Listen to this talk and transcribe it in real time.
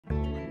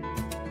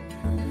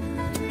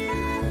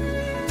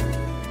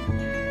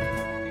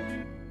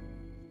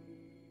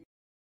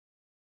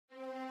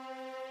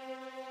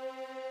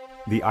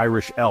the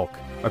Irish elk,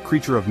 a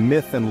creature of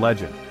myth and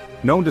legend.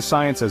 Known to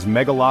science as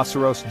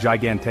Megaloceros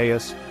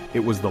giganteus,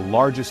 it was the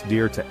largest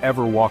deer to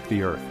ever walk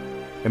the earth.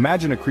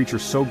 Imagine a creature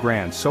so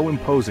grand, so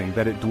imposing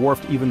that it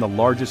dwarfed even the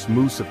largest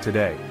moose of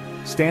today.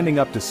 Standing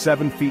up to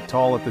 7 feet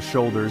tall at the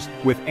shoulders,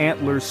 with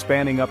antlers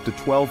spanning up to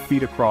 12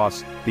 feet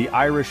across, the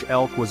Irish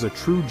elk was a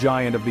true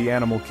giant of the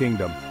animal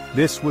kingdom.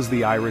 This was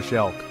the Irish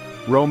elk.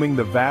 Roaming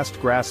the vast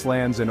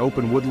grasslands and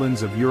open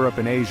woodlands of Europe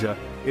and Asia,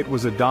 it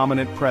was a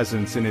dominant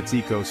presence in its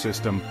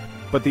ecosystem.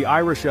 But the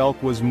Irish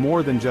elk was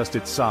more than just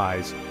its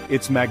size.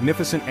 Its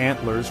magnificent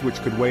antlers,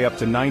 which could weigh up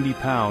to 90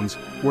 pounds,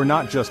 were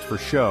not just for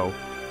show.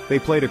 They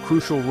played a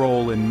crucial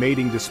role in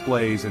mating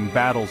displays and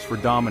battles for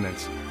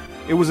dominance.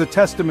 It was a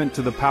testament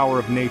to the power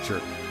of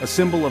nature, a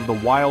symbol of the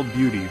wild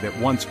beauty that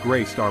once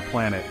graced our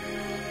planet.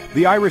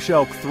 The Irish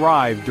elk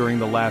thrived during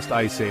the last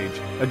ice age,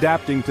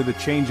 adapting to the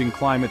changing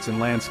climates and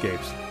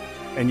landscapes.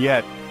 And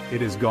yet,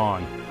 it is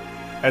gone.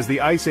 As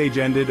the ice age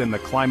ended and the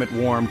climate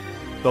warmed,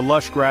 the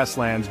lush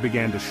grasslands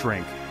began to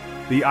shrink.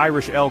 The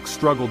Irish elk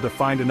struggled to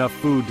find enough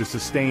food to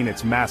sustain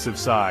its massive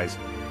size,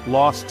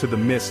 lost to the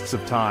mists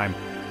of time.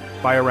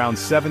 By around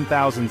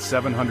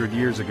 7,700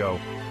 years ago,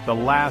 the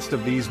last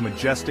of these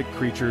majestic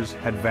creatures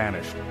had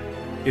vanished.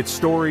 Its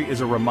story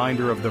is a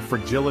reminder of the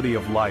fragility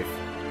of life,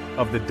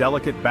 of the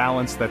delicate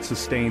balance that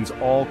sustains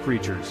all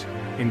creatures,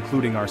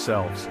 including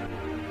ourselves.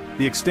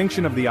 The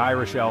extinction of the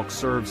Irish elk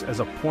serves as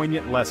a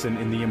poignant lesson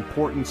in the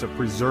importance of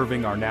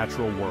preserving our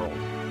natural world.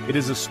 It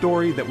is a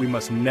story that we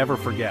must never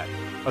forget,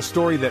 a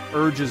story that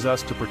urges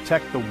us to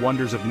protect the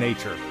wonders of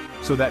nature,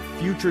 so that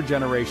future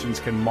generations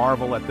can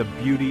marvel at the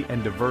beauty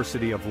and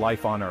diversity of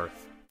life on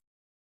Earth.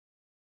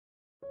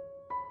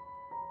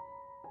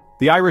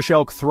 The Irish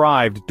elk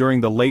thrived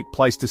during the late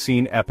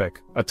Pleistocene epoch,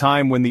 a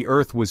time when the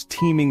Earth was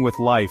teeming with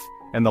life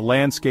and the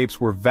landscapes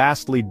were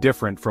vastly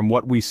different from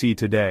what we see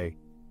today.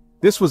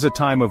 This was a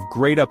time of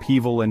great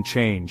upheaval and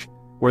change,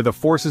 where the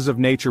forces of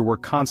nature were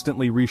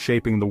constantly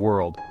reshaping the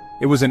world.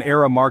 It was an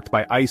era marked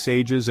by ice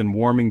ages and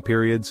warming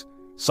periods,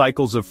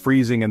 cycles of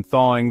freezing and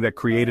thawing that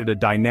created a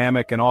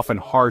dynamic and often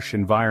harsh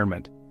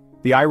environment.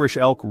 The Irish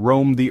elk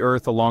roamed the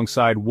earth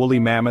alongside woolly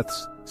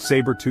mammoths,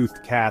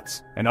 saber-toothed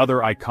cats, and other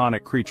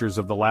iconic creatures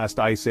of the last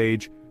ice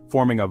age,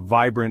 forming a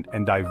vibrant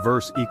and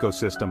diverse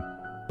ecosystem.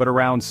 But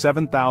around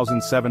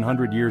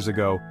 7,700 years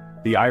ago,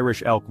 the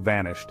Irish elk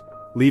vanished,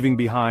 leaving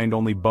behind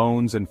only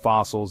bones and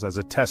fossils as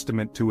a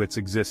testament to its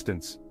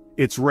existence.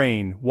 Its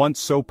reign, once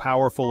so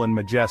powerful and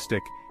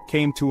majestic,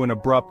 came to an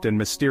abrupt and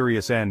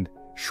mysterious end,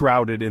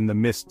 shrouded in the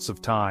mists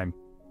of time.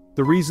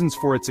 The reasons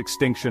for its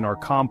extinction are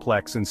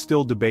complex and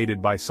still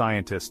debated by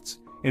scientists,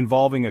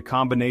 involving a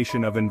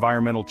combination of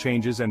environmental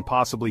changes and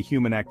possibly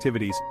human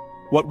activities.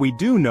 What we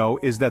do know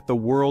is that the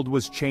world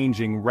was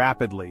changing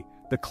rapidly,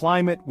 the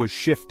climate was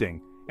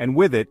shifting, and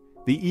with it,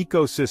 the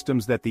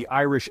ecosystems that the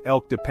Irish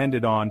elk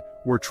depended on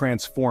were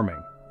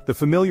transforming. The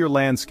familiar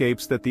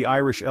landscapes that the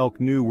Irish elk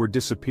knew were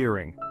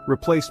disappearing,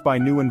 replaced by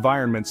new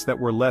environments that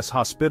were less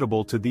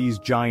hospitable to these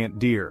giant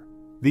deer.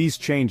 These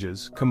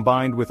changes,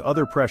 combined with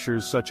other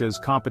pressures such as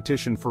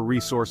competition for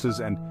resources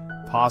and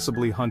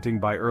possibly hunting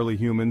by early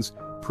humans,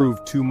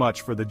 proved too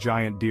much for the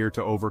giant deer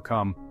to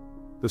overcome.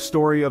 The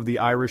story of the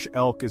Irish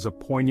elk is a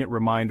poignant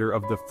reminder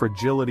of the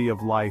fragility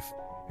of life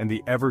and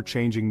the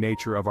ever-changing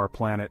nature of our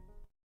planet.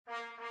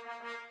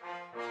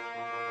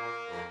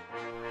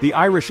 The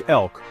Irish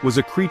elk was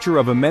a creature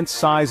of immense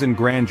size and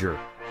grandeur.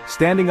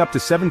 Standing up to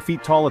 7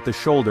 feet tall at the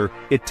shoulder,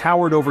 it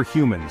towered over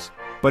humans.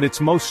 But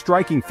its most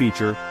striking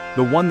feature,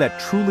 the one that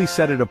truly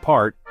set it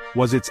apart,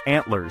 was its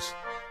antlers.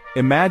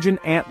 Imagine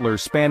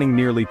antlers spanning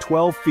nearly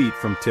 12 feet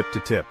from tip to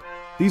tip.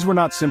 These were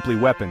not simply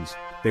weapons,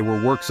 they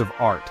were works of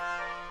art.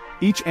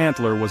 Each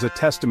antler was a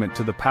testament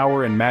to the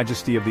power and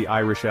majesty of the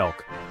Irish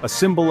elk, a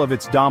symbol of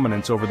its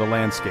dominance over the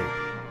landscape.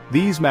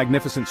 These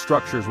magnificent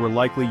structures were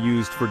likely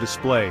used for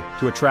display,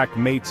 to attract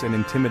mates and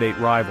intimidate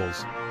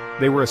rivals.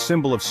 They were a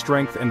symbol of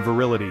strength and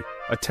virility,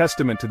 a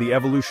testament to the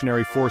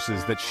evolutionary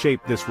forces that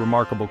shaped this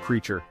remarkable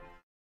creature.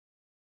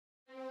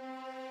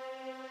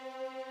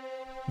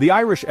 The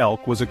Irish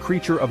elk was a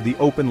creature of the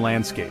open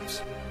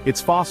landscapes. Its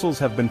fossils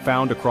have been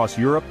found across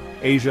Europe,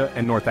 Asia,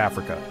 and North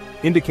Africa,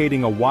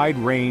 indicating a wide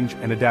range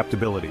and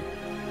adaptability.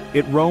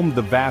 It roamed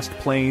the vast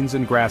plains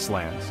and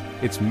grasslands,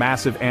 its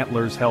massive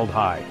antlers held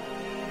high.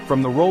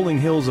 From the rolling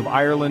hills of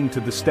Ireland to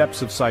the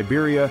steppes of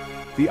Siberia,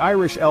 the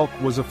Irish elk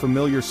was a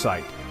familiar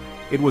sight.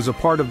 It was a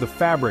part of the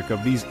fabric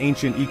of these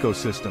ancient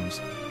ecosystems,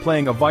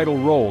 playing a vital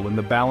role in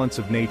the balance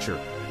of nature.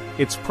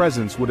 Its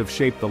presence would have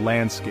shaped the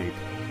landscape,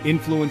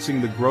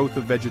 influencing the growth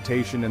of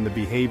vegetation and the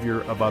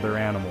behavior of other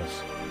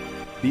animals.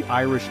 The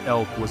Irish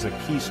elk was a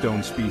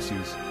keystone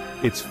species,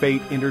 its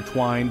fate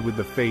intertwined with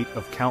the fate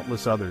of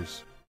countless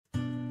others.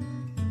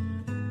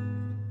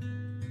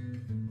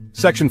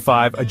 Section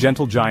 5. A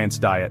gentle giant's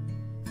diet.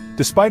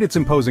 Despite its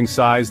imposing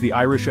size, the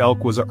Irish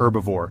elk was a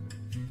herbivore.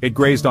 It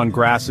grazed on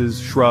grasses,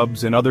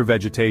 shrubs, and other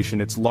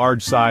vegetation, its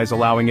large size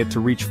allowing it to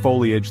reach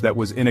foliage that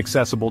was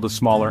inaccessible to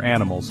smaller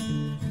animals.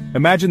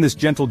 Imagine this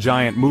gentle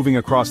giant moving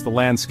across the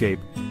landscape,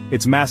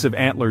 its massive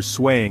antlers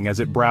swaying as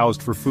it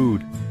browsed for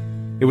food.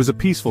 It was a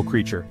peaceful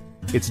creature,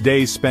 its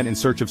days spent in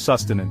search of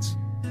sustenance.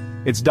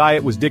 Its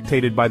diet was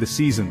dictated by the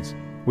seasons,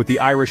 with the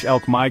Irish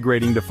elk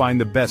migrating to find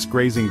the best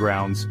grazing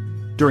grounds.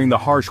 During the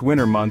harsh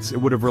winter months, it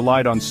would have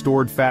relied on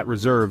stored fat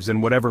reserves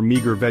and whatever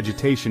meager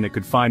vegetation it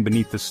could find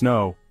beneath the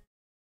snow.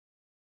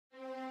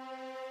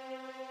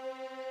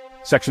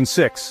 Section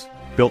 6.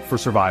 Built for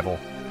survival.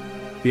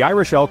 The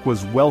Irish elk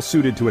was well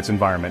suited to its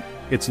environment.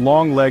 Its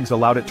long legs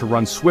allowed it to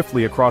run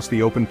swiftly across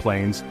the open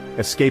plains,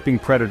 escaping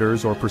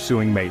predators or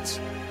pursuing mates.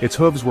 Its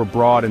hooves were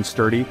broad and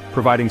sturdy,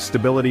 providing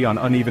stability on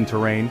uneven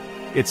terrain.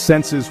 Its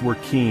senses were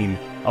keen,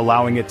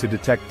 allowing it to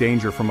detect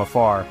danger from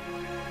afar.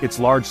 Its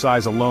large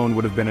size alone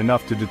would have been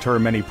enough to deter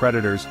many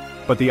predators,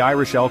 but the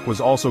Irish elk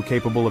was also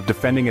capable of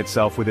defending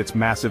itself with its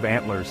massive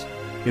antlers.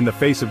 In the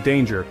face of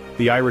danger,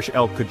 the Irish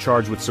elk could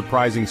charge with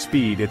surprising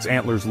speed, its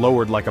antlers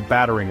lowered like a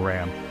battering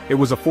ram. It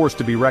was a force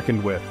to be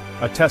reckoned with,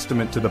 a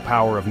testament to the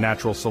power of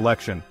natural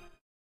selection.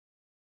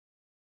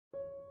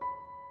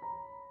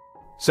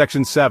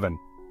 Section 7.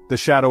 The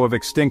shadow of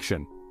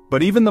extinction.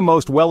 But even the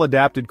most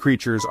well-adapted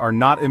creatures are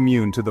not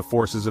immune to the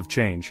forces of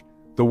change.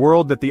 The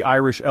world that the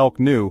Irish elk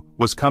knew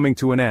was coming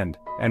to an end,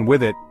 and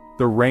with it,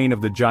 the reign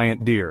of the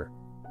giant deer.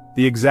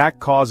 The exact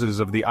causes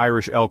of the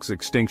Irish elk's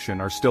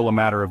extinction are still a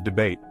matter of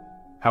debate.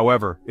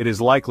 However, it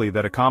is likely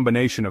that a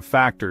combination of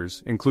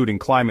factors, including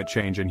climate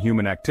change and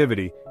human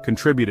activity,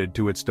 contributed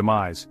to its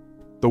demise.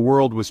 The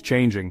world was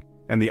changing,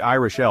 and the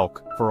Irish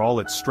elk, for all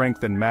its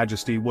strength and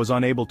majesty, was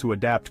unable to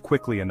adapt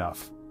quickly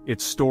enough.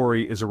 Its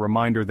story is a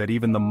reminder that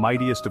even the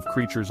mightiest of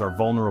creatures are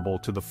vulnerable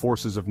to the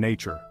forces of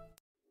nature.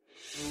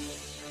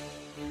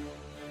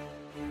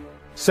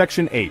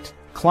 Section 8.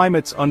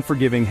 Climate's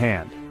unforgiving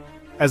hand.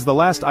 As the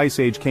last ice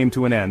age came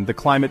to an end, the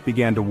climate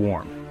began to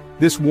warm.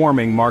 This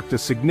warming marked a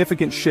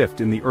significant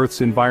shift in the Earth's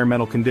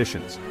environmental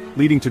conditions,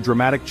 leading to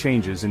dramatic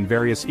changes in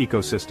various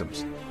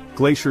ecosystems.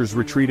 Glaciers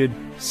retreated,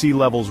 sea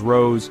levels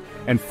rose,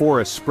 and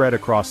forests spread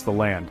across the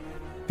land.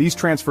 These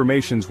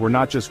transformations were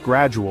not just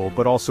gradual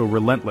but also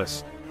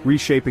relentless,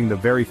 reshaping the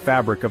very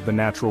fabric of the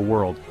natural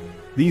world.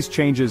 These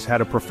changes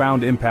had a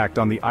profound impact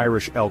on the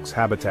Irish elk's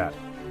habitat.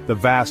 The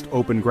vast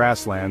open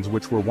grasslands,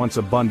 which were once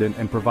abundant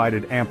and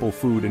provided ample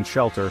food and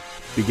shelter,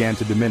 began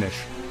to diminish.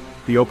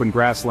 The open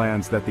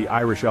grasslands that the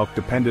Irish elk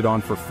depended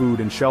on for food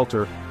and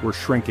shelter were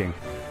shrinking.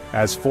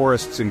 As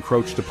forests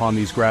encroached upon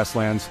these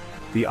grasslands,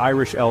 the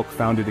Irish elk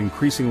found it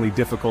increasingly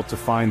difficult to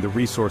find the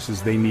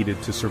resources they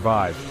needed to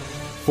survive.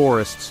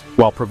 Forests,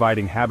 while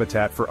providing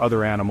habitat for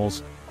other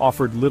animals,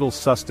 offered little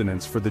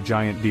sustenance for the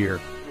giant deer.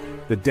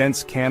 The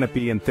dense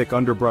canopy and thick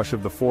underbrush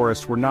of the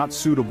forest were not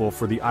suitable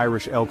for the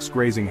Irish elk's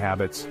grazing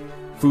habits.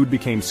 Food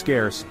became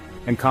scarce,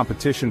 and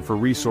competition for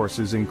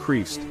resources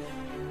increased.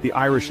 The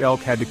Irish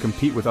elk had to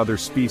compete with other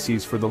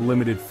species for the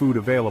limited food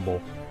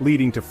available,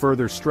 leading to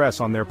further stress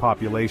on their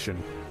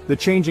population. The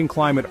changing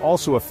climate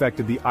also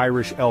affected the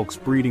Irish elk's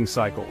breeding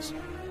cycles.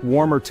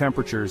 Warmer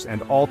temperatures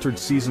and altered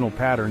seasonal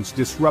patterns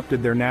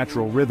disrupted their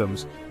natural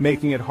rhythms,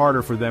 making it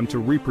harder for them to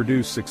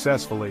reproduce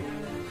successfully.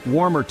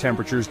 Warmer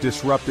temperatures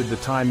disrupted the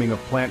timing of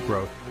plant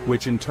growth,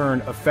 which in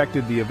turn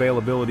affected the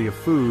availability of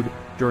food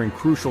during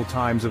crucial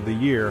times of the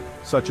year,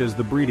 such as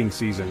the breeding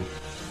season.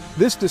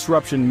 This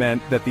disruption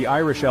meant that the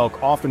Irish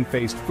elk often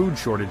faced food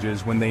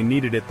shortages when they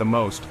needed it the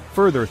most,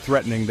 further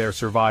threatening their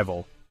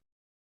survival.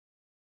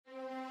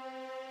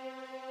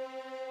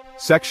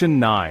 Section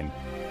 9.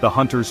 The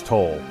Hunter's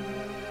Toll.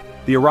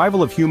 The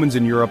arrival of humans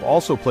in Europe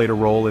also played a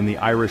role in the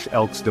Irish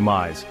elk's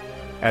demise.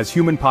 As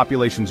human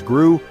populations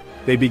grew,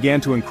 they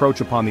began to encroach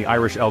upon the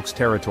Irish elk's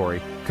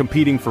territory,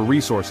 competing for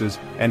resources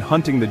and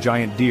hunting the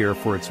giant deer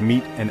for its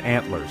meat and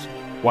antlers.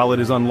 While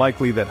it is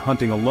unlikely that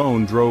hunting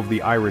alone drove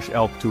the Irish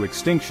elk to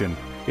extinction,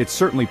 it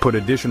certainly put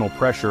additional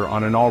pressure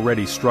on an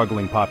already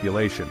struggling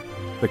population.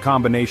 The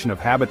combination of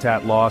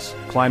habitat loss,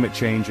 climate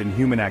change, and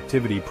human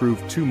activity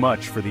proved too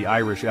much for the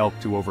Irish elk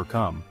to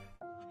overcome.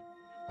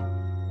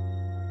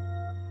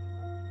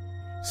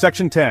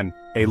 Section 10.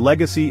 A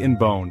legacy in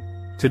bone.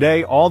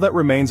 Today, all that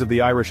remains of the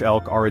Irish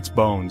elk are its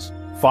bones.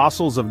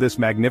 Fossils of this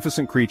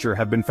magnificent creature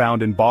have been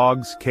found in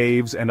bogs,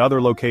 caves, and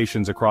other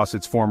locations across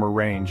its former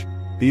range.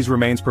 These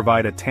remains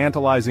provide a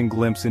tantalizing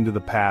glimpse into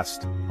the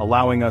past,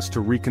 allowing us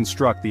to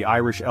reconstruct the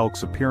Irish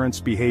elk's appearance,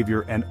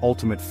 behavior, and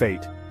ultimate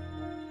fate.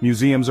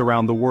 Museums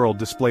around the world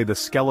display the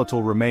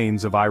skeletal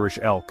remains of Irish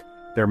elk,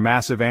 their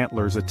massive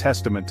antlers a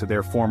testament to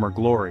their former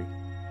glory.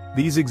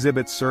 These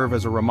exhibits serve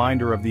as a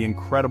reminder of the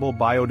incredible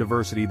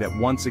biodiversity that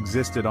once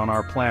existed on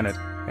our planet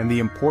and the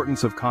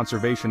importance of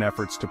conservation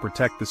efforts to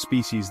protect the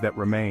species that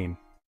remain.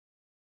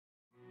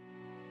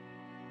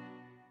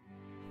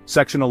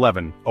 Section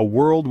 11. A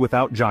World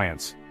Without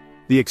Giants.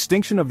 The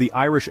extinction of the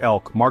Irish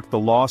elk marked the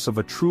loss of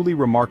a truly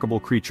remarkable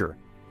creature.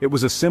 It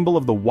was a symbol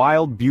of the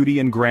wild beauty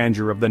and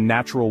grandeur of the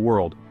natural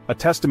world, a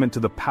testament to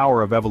the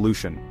power of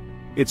evolution.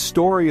 Its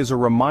story is a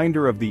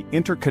reminder of the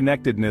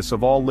interconnectedness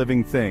of all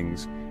living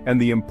things, and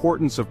the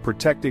importance of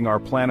protecting our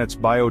planet's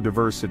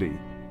biodiversity.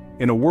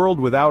 In a world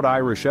without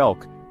Irish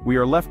elk, we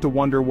are left to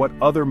wonder what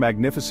other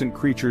magnificent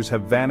creatures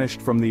have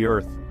vanished from the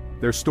earth.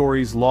 their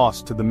stories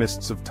lost to the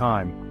mists of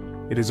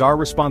time. It is our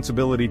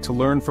responsibility to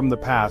learn from the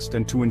past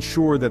and to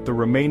ensure that the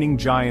remaining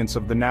giants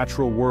of the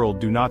natural world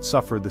do not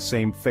suffer the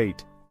same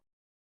fate.